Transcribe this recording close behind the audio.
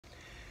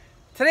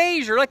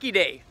Today's your lucky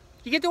day.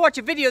 You get to watch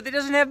a video that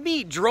doesn't have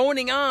me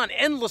droning on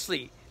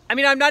endlessly. I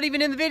mean, I'm not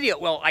even in the video.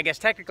 Well, I guess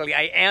technically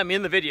I am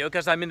in the video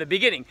because I'm in the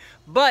beginning.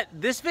 But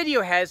this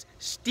video has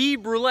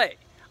Steve Brule.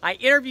 I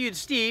interviewed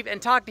Steve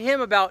and talked to him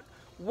about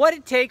what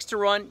it takes to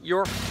run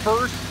your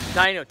first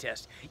dyno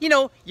test. You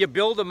know, you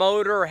build a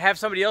motor or have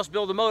somebody else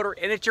build a motor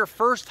and it's your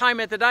first time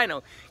at the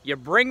dyno. You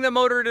bring the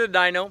motor to the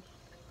dyno.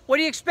 What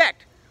do you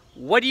expect?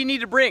 What do you need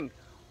to bring?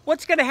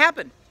 What's going to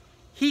happen?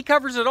 He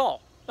covers it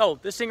all. Oh,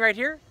 this thing right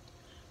here?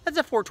 That's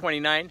a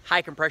 429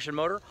 high compression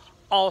motor,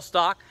 all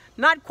stock.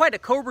 Not quite a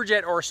Cobra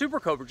Jet or a Super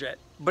Cobra Jet,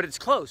 but it's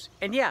close.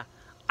 And yeah,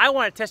 I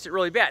want to test it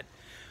really bad.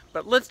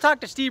 But let's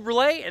talk to Steve Brule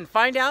and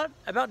find out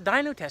about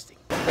dyno testing.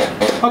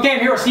 Okay,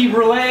 I'm here with Steve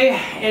Brule,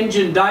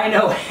 engine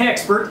dyno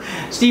expert.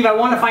 Steve, I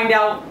want to find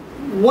out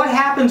what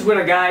happens when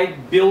a guy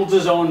builds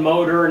his own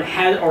motor and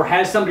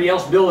has somebody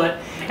else build it,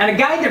 and a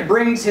guy that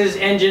brings his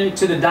engine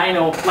to the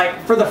dyno like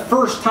for the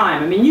first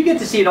time. I mean, you get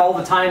to see it all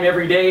the time,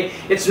 every day.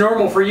 It's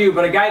normal for you,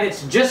 but a guy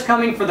that's just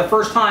coming for the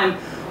first time,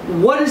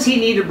 what does he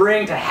need to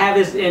bring to have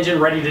his engine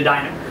ready to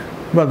dyno?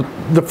 Well,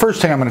 the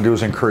first thing I'm going to do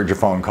is encourage a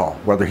phone call.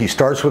 Whether he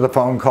starts with a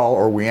phone call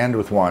or we end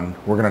with one,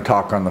 we're going to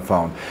talk on the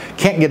phone.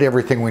 Can't get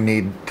everything we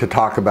need to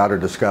talk about or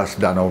discuss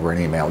done over an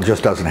email. It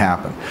just doesn't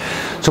happen.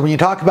 So when you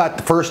talk about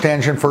the first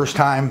engine, first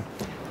time,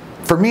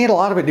 for me, a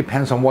lot of it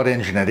depends on what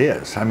engine it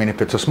is. I mean,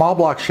 if it's a small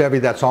block Chevy,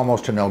 that's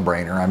almost a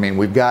no-brainer. I mean,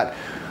 we've got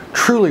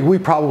truly, we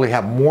probably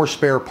have more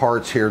spare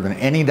parts here than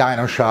any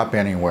dyno shop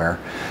anywhere.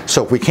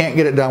 So if we can't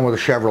get it done with a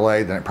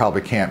Chevrolet, then it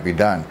probably can't be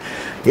done.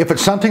 If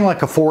it's something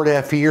like a Ford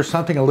FE or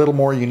something a little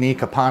more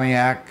unique, a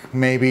Pontiac,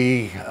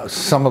 maybe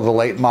some of the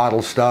late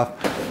model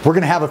stuff, we're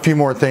going to have a few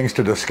more things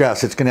to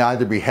discuss. It's going to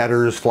either be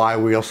headers,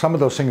 flywheels, some of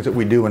those things that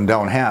we do and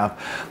don't have.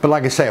 But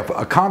like I say,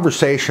 a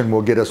conversation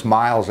will get us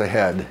miles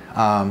ahead.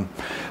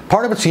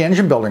 Part of it's the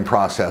engine building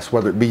process,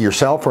 whether it be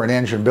yourself or an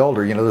engine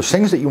builder. You know, there's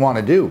things that you want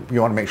to do.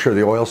 You want to make sure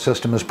the oil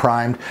system is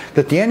primed,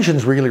 that the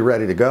engine's really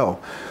ready to go.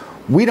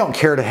 We don't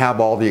care to have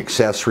all the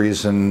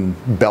accessories and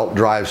belt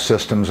drive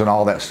systems and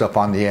all that stuff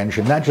on the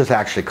engine. That just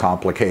actually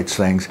complicates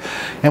things.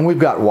 And we've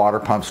got water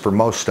pumps for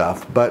most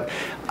stuff. But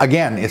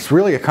again, it's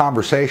really a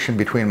conversation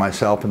between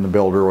myself and the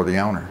builder or the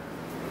owner.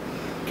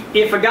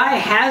 If a guy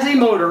has a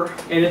motor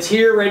and it's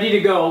here ready to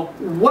go,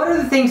 what are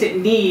the things it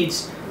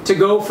needs to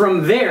go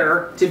from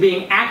there to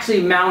being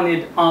actually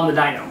mounted on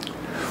the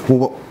dyno?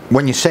 Well,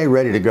 when you say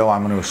ready to go,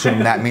 I'm going to assume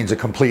that means a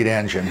complete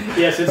engine.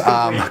 Yes, it's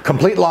complete.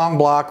 Complete long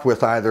block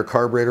with either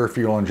carburetor or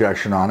fuel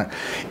injection on it.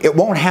 It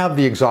won't have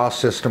the exhaust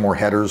system or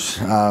headers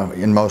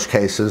in most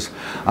cases.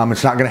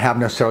 It's not going to have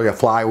necessarily a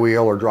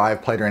flywheel or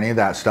drive plate or any of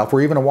that stuff,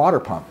 or even a water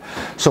pump.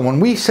 So when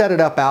we set it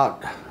up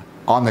out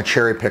on the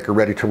cherry picker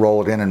ready to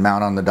roll it in and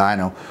mount on the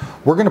dyno,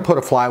 we're going to put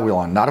a flywheel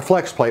on, not a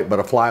flex plate, but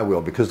a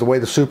flywheel, because the way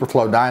the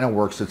Superflow dyno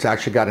works, it's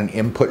actually got an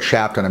input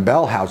shaft and a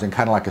bell housing,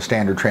 kind of like a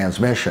standard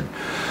transmission.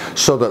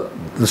 So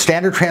the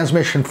standard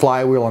transmission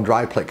flywheel and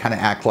drive plate kind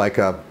of act like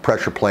a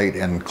pressure plate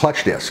and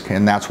clutch disc,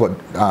 and that's what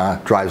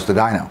drives the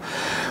dyno.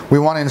 We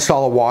want to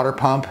install a water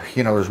pump.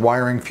 You know, there's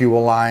wiring,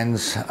 fuel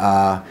lines,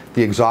 the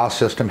exhaust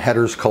system,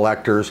 headers,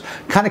 collectors,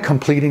 kind of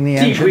completing the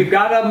engine. We've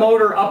got a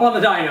motor up on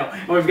the dyno,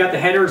 and we've got the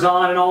headers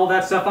on and all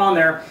that stuff on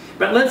there.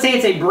 But let's say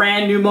it's a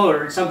brand new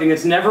motor. It's something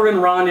that's never been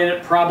run and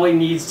it probably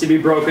needs to be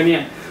broken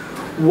in.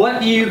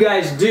 What do you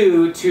guys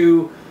do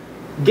to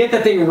get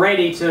the thing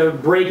ready to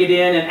break it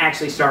in and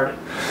actually start it?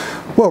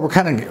 Well, we're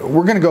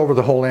going to go over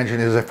the whole engine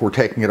as if we're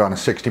taking it on a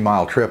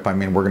 60-mile trip. I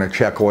mean, we're going to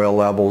check oil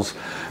levels,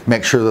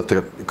 make sure that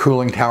the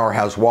cooling tower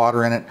has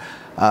water in it,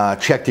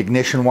 check the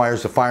ignition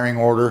wires, the firing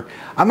order.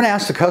 I'm going to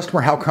ask the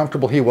customer how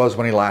comfortable he was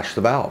when he latched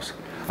the valves.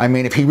 I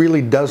mean, if he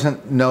really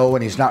doesn't know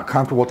and he's not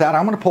comfortable with that,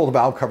 I'm going to pull the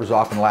valve covers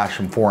off and lash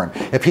them for him.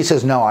 If he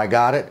says, no, I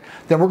got it,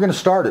 then we're going to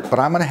start it. But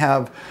I'm going to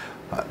have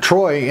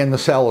Troy in the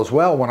cell as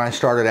well when I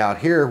started out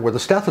here with a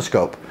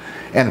stethoscope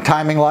and a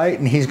timing light,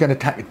 and he's going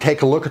to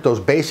take a look at those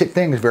basic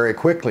things very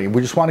quickly.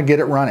 We just want to get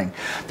it running.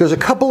 There's a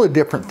couple of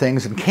different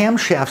things, and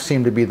camshafts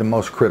seem to be the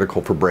most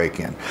critical for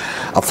break-in.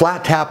 A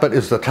flat tappet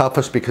is the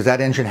toughest because that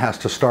engine has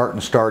to start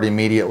and start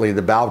immediately.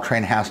 The valve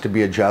train has to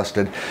be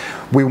adjusted.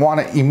 We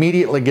want to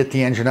immediately get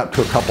the engine up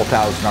to a couple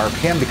thousand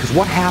RPM, because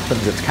what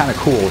happens, it's kind of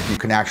cool if you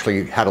can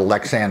actually had a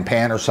Lexan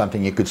pan or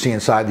something you could see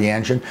inside the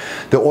engine.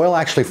 The oil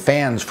actually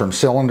fans from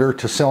cylinder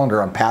to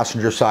cylinder on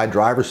passenger side,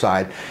 driver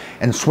side,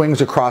 and swings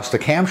across the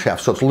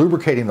camshaft. So it's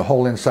lubricating the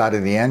whole inside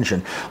of the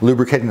engine,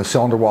 lubricating the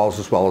cylinder walls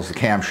as well as the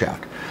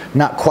camshaft.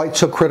 Not quite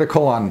so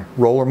critical on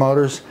roller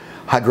motors.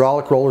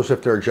 Hydraulic rollers,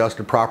 if they're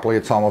adjusted properly,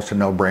 it's almost a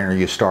no-brainer.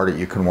 You start it,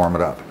 you can warm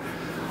it up.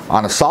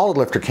 On a solid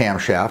lifter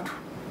camshaft,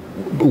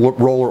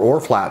 roller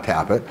or flat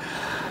tappet,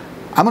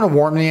 I'm going to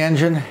warm the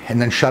engine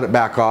and then shut it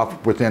back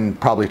off within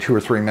probably 2 or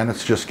 3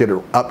 minutes. Just get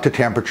it up to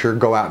temperature,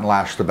 go out and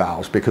lash the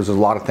valves, because there's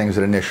a lot of things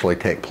that initially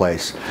take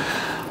place.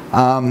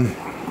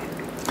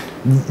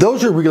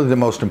 Those are really the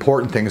most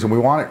important things, and we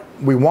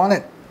want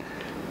it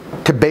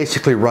to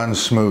basically run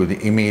smooth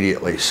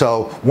immediately.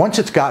 So once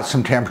it's got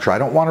some temperature, I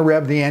don't want to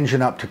rev the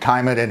engine up to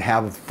time it and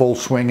have full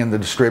swing in the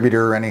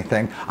distributor or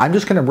anything. I'm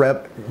just going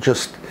to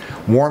just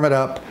warm it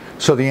up,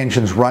 so the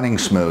engine's running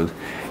smooth.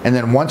 And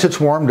then once it's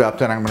warmed up,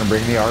 then I'm going to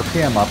bring the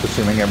RPM up,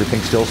 assuming everything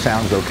still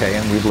sounds okay,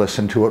 and we've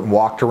listened to it and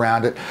walked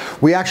around it.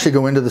 We actually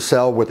go into the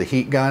cell with a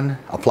heat gun,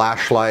 a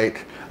flashlight,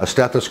 a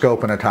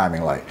stethoscope, and a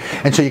timing light.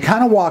 And so you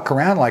kind of walk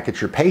around like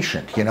it's your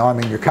patient, you know, I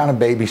mean, you're kind of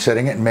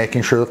babysitting it and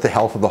making sure that the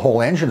health of the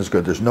whole engine is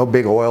good. There's no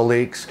big oil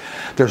leaks,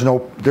 there's no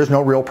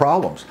real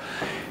problems.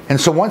 And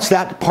so once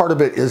that part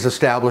of it is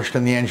established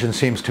and the engine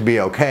seems to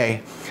be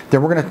okay,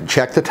 then we're going to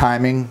check the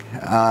timing,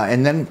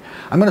 and then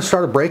I'm going to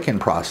start a break-in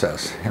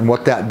process. And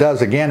what that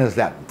does, again, is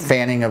that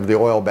fanning of the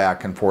oil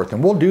back and forth.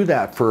 And we'll do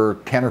that for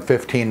 10 or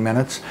 15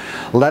 minutes.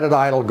 Let it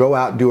idle, go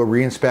out, do a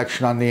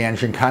re-inspection on the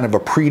engine, kind of a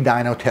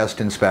pre-dyno test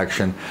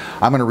inspection.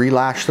 I'm going to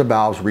relash the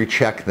valves,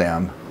 recheck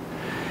them,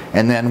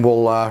 and then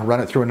we'll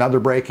run it through another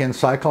break-in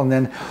cycle. And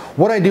then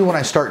what I do when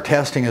I start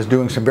testing is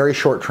doing some very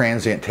short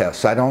transient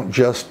tests. I don't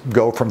just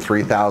go from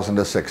 3,000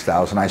 to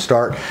 6,000. I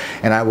start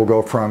and I will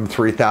go from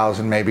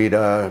 3,000 maybe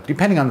to,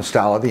 depending on the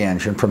style of the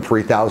engine, from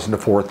 3,000 to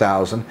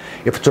 4,000.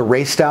 If it's a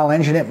race style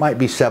engine, it might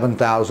be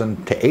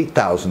 7,000 to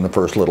 8,000 the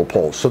first little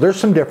pulse. So there's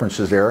some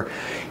differences there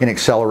in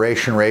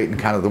acceleration rate and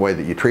kind of the way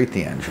that you treat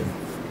the engine.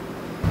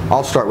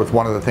 I'll start with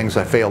one of the things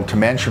I failed to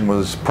mention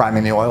was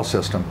priming the oil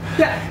system.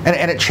 Yeah.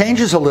 And it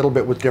changes a little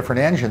bit with different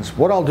engines.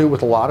 What I'll do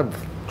with a lot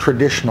of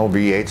traditional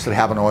V8s that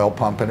have an oil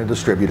pump and a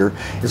distributor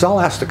is I'll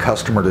ask the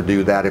customer to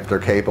do that if they're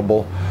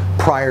capable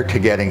prior to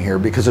getting here,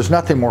 because there's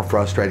nothing more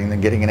frustrating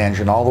than getting an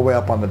engine all the way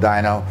up on the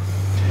dyno.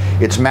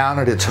 It's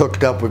mounted, it's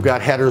hooked up, we've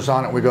got headers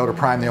on it, we go to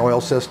prime the oil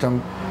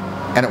system,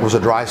 and it was a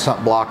dry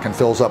sump block and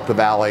fills up the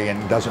valley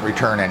and doesn't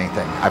return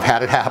anything. I've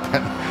had it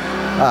happen.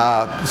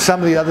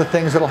 Some of the other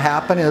things that'll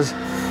happen is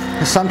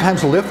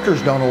sometimes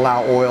lifters don't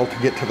allow oil to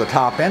get to the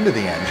top end of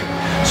the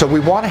engine. So we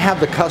want to have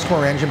the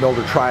customer engine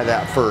builder try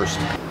that first.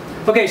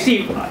 Okay,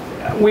 Steve,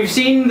 we've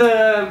seen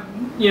the,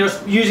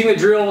 using the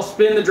drill,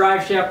 spin the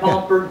drive shaft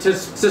pump, or to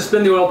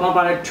spin the oil pump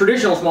on a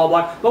traditional small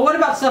block. But what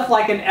about stuff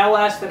like an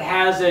LS that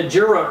has a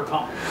gyrotor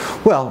pump?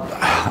 Well,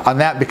 on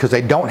that, because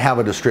they don't have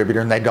a distributor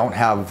and they don't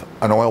have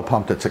an oil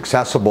pump that's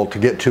accessible to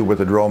get to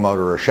with a drill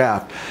motor or a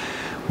shaft,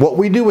 what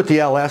we do with the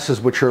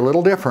LSs, which are a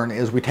little different,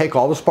 is we take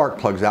all the spark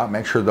plugs out,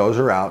 make sure those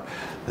are out.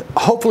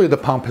 Hopefully the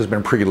pump has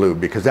been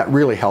pre-lubed, because that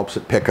really helps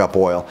it pick up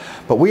oil.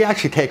 But we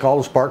actually take all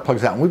the spark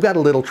plugs out, and we've got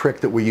a little trick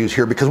that we use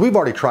here, because we've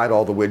already tried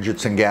all the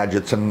widgets and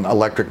gadgets and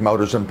electric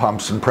motors and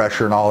pumps and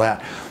pressure and all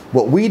that.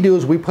 What we do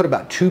is we put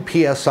about 2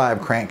 psi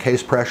of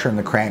crankcase pressure in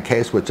the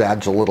crankcase, which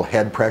adds a little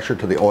head pressure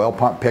to the oil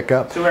pump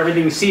pickup. So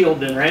everything's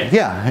sealed then, right?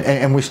 Yeah,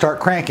 and we start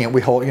cranking it.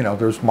 We hold,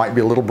 there's might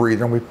be a little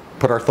breather, and we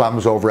put our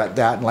thumbs over at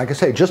that. And like I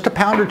say, just a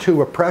pound or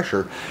two of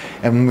pressure.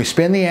 And when we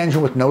spin the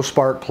engine with no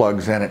spark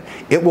plugs in it,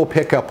 it will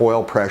pick up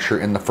oil pressure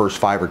in the first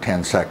 5 or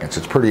 10 seconds.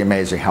 It's pretty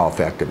amazing how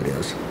effective it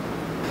is.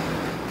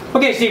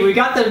 Okay, Steve, we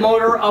got the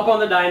motor up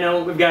on the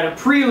dyno. We've got it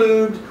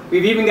pre-lubed.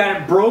 We've even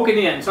got it broken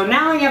in. So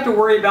now you have to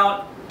worry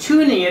about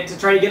tuning it to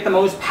try to get the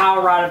most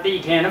power out of it that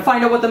you can and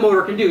find out what the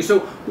motor can do. So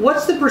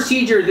what's the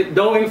procedure that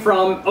going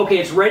from, okay,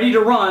 it's ready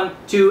to run,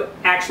 to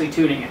actually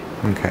tuning it?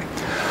 Okay.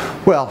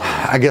 Well,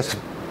 I guess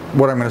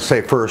what I'm going to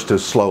say first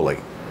is slowly.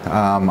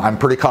 I'm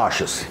pretty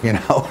cautious,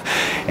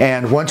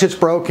 and once it's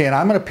broken,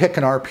 I'm going to pick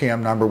an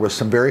RPM number with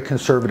some very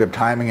conservative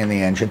timing in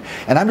the engine,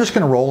 and I'm just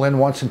going to roll in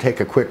once and take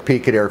a quick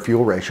peek at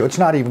air-fuel ratio. It's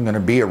not even going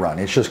to be a run,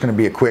 it's just going to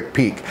be a quick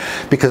peek,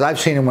 because I've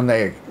seen them when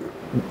they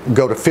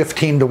go to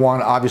 15 to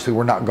 1, obviously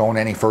we're not going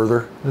any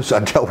further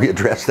until we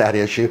address that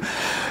issue.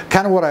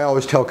 Kind of what I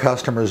always tell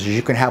customers is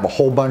you can have a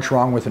whole bunch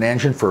wrong with an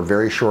engine for a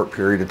very short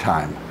period of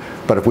time.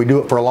 But if we do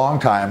it for a long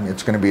time,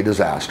 it's going to be a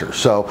disaster.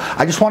 So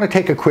I just want to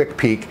take a quick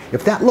peek.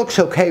 If that looks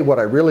okay, what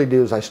I really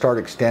do is I start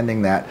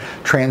extending that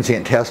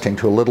transient testing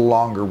to a little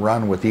longer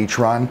run with each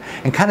run,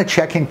 and kind of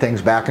checking things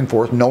back and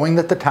forth, knowing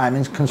that the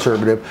timing's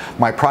conservative.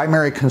 My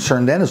primary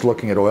concern then is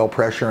looking at oil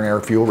pressure and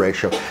air-fuel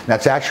ratio. And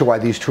that's actually why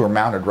these two are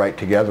mounted right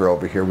together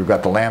over here. We've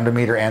got the lambda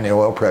meter and the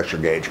oil pressure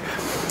gauge.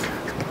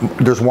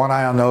 There's one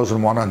eye on those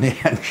and one on the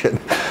engine.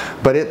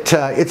 But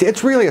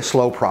it's really a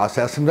slow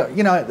process, and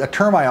a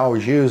term I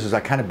always use is I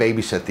kind of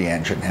babysit the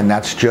engine, and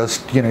that's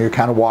just, you're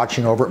kind of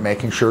watching over it,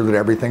 making sure that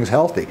everything's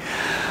healthy.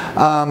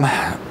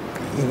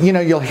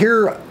 You'll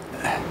hear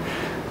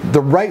the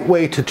right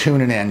way to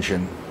tune an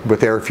engine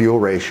with air-fuel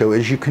ratio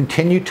is you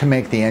continue to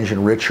make the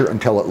engine richer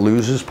until it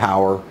loses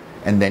power,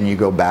 and then you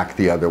go back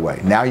the other way.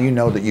 Now you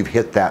know that you've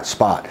hit that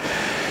spot.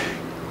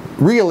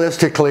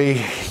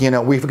 Realistically,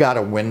 we've got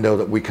a window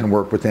that we can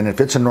work within.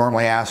 If it's a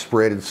normally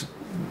aspirated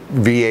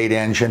V8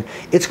 engine,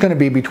 it's going to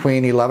be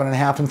between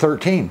 11.5 and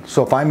 13.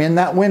 So if I'm in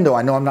that window,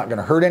 I know I'm not going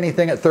to hurt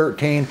anything at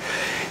 13,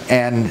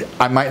 and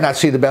I might not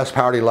see the best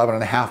power at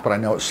 11.5, but I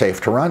know it's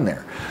safe to run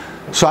there.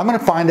 So I'm going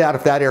to find out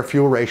if that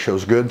air-fuel ratio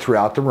is good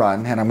throughout the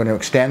run, and I'm going to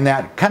extend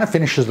that. Kind of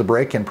finishes the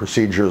break-in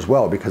procedure as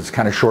well, because it's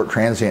kind of short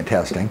transient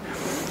testing.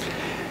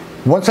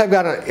 Once I've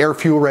got an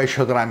air-fuel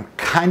ratio that I'm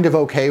kind of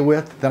okay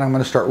with, then I'm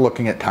going to start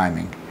looking at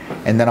timing.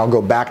 and then I'll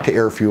go back to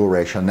air-fuel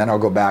ratio, and then I'll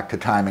go back to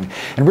timing.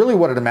 And really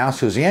what it amounts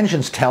to is the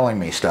engine's telling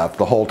me stuff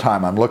the whole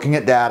time. I'm looking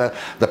at data,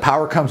 the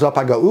power comes up,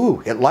 I go,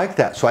 ooh, it liked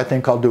that, so I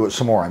think I'll do it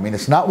some more. I mean,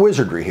 it's not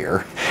wizardry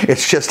here.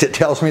 It's just it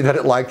tells me that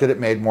it liked it, it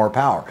made more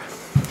power.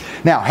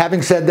 Now,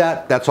 having said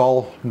that, that's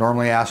all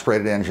normally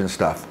aspirated engine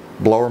stuff.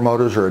 Blower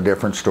motors are a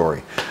different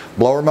story.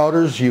 Blower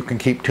motors, you can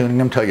keep tuning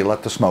them till you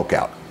let the smoke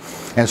out.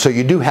 And so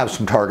you do have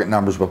some target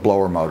numbers with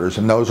blower motors,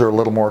 and those are a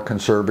little more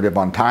conservative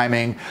on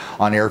timing,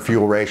 on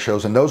air-fuel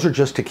ratios, and those are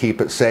just to keep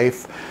it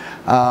safe.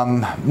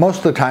 Most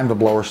of the time the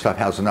blower stuff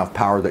has enough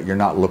power that you're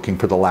not looking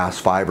for the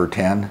last 5 or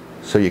 10,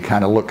 so you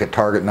kind of look at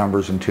target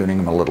numbers and tuning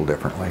them a little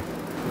differently.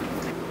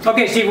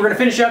 Okay, Steve, we're going to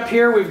finish up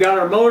here. We've got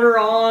our motor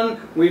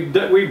on, we've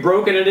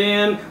broken it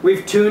in,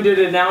 we've tuned it,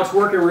 and now it's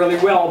working really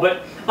well.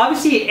 But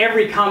obviously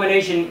every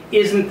combination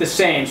isn't the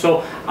same.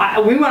 So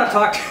we want to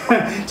talk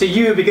to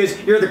you because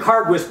you're the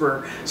carb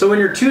whisperer. So when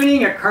you're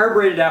tuning a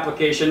carbureted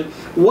application,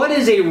 what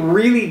is a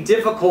really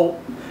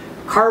difficult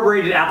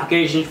carbureted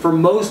application for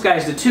most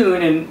guys to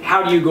tune, and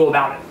how do you go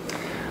about it?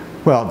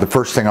 Well, the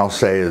first thing I'll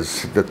say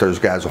is that there's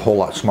guys a whole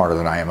lot smarter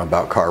than I am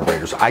about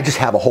carburetors. I just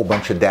have a whole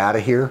bunch of data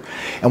here,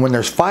 and when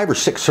there's 5 or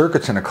 6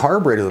 circuits in a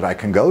carburetor that I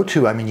can go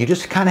to, I mean, you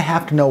just kind of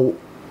have to know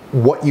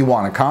what you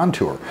want to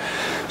contour.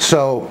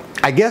 So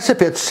I guess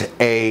if it's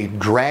a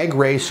drag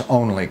race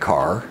only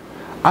car,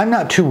 I'm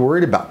not too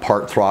worried about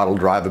part throttle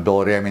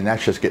drivability. I mean,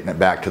 that's just getting it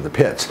back to the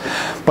pits.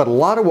 But a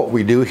lot of what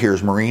we do here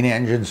is marine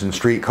engines and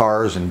street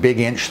cars and big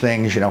inch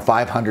things, you know,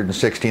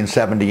 560 and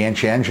 70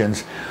 inch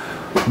engines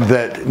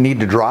that need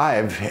to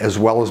drive as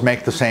well as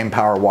make the same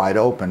power wide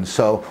open.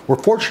 So we're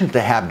fortunate to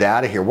have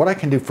data here. What I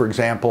can do, for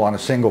example, on a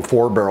single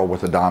 4-barrel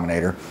with a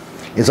Dominator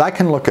is I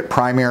can look at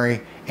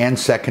primary and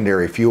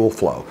secondary fuel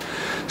flow.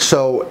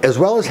 So as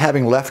well as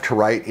having left to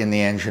right in the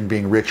engine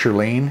being rich or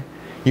lean,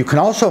 you can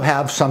also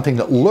have something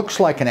that looks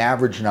like an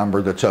average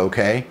number that's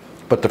okay,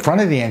 but the front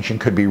of the engine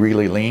could be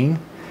really lean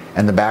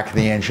and the back of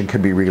the engine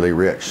could be really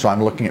rich. So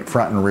I'm looking at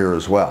front and rear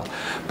as well.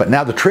 But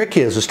now the trick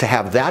is to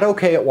have that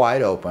okay at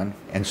wide open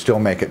and still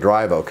make it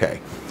drive okay.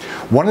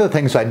 One of the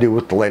things I do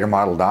with the later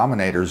model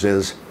Dominators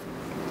is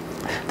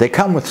they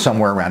come with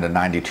somewhere around a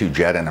 92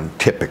 jet in them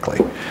typically.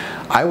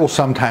 I will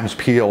sometimes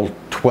peel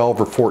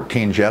 12 or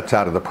 14 jets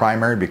out of the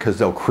primary because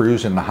they'll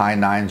cruise in the high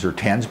 9s or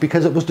 10s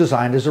because it was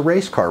designed as a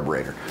race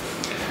carburetor.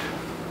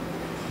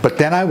 But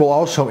then I will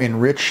also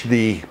enrich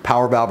the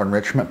power valve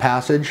enrichment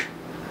passage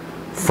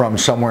from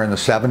somewhere in the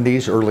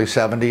 70s, early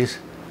 70s,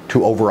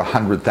 to over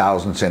 100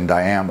 thousandths in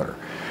diameter,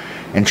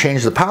 and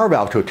change the power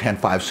valve to a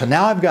 10.5. So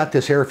now I've got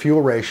this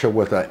air-fuel ratio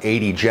with an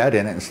 80 jet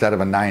in it instead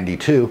of a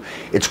 92.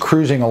 It's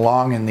cruising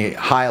along in the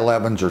high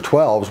 11s or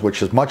 12s,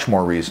 which is much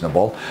more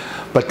reasonable.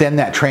 But then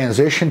that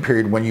transition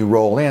period, when you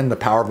roll in, the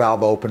power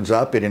valve opens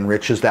up, it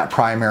enriches that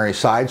primary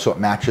side so it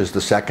matches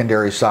the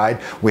secondary side.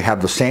 We have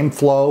the same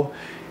flow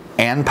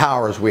and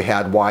power as we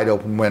had wide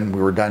open when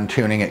we were done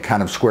tuning it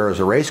kind of square as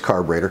a race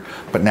carburetor,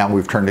 but now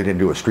we've turned it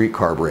into a street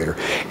carburetor.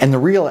 And the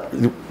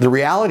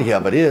reality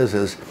of it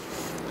is,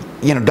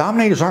 you know,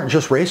 Dominators aren't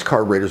just race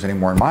carburetors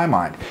anymore in my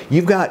mind.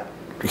 You've got,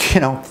 you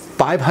know,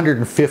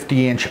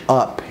 550-inch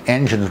up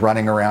engines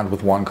running around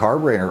with one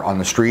carburetor on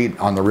the street,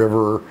 on the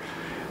river,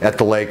 at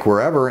the lake,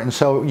 wherever, and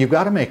so you've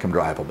got to make them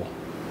drivable.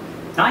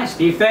 Nice,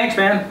 Steve. Thanks,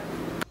 man.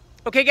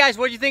 Okay, guys,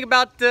 what do you think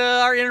about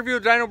our interview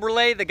with Dyno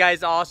Brule? The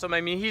guy's awesome.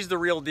 I mean, he's the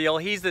real deal.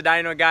 He's the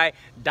dyno guy,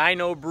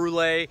 Dyno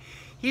Brule.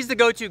 He's the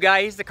go-to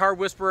guy. He's the carb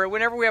whisperer.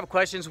 Whenever we have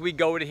questions, we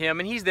go to him,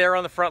 and he's there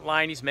on the front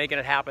line. He's making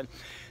it happen.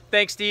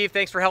 Thanks, Steve.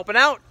 Thanks for helping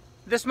out.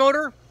 This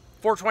motor,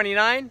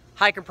 429,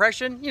 high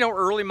compression, you know,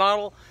 early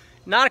model.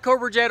 Not a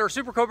Cobra Jet or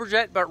Super Cobra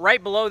Jet, but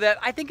right below that.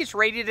 I think it's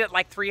rated at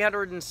like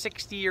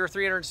 360 or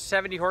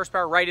 370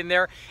 horsepower right in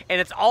there. And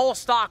it's all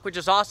stock, which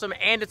is awesome,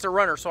 and it's a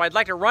runner. So I'd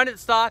like to run it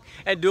stock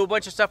and do a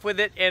bunch of stuff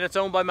with it. And it's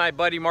owned by my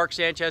buddy Mark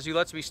Sanchez, who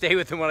lets me stay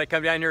with him when I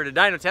come down here to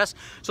dyno test.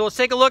 So let's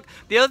take a look.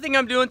 The other thing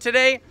I'm doing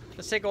today,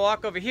 let's take a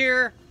walk over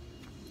here.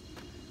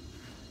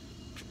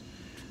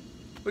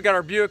 We got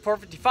our Buick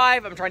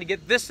 455. I'm trying to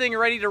get this thing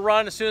ready to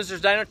run as soon as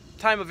there's dyno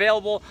time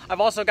available.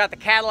 I've also got the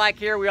Cadillac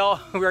here. We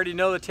already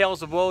know the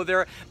tales of woe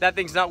there. That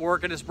thing's not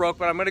working, it's broke,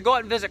 but I'm gonna go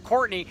out and visit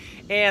Courtney,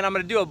 and I'm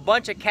gonna do a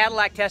bunch of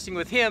Cadillac testing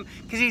with him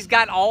because he's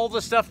got all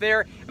the stuff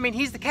there. I mean,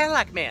 he's the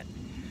Cadillac man.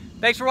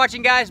 Thanks for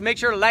watching, guys. Make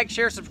sure to like,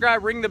 share,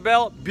 subscribe, ring the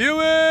bell.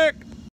 Buick!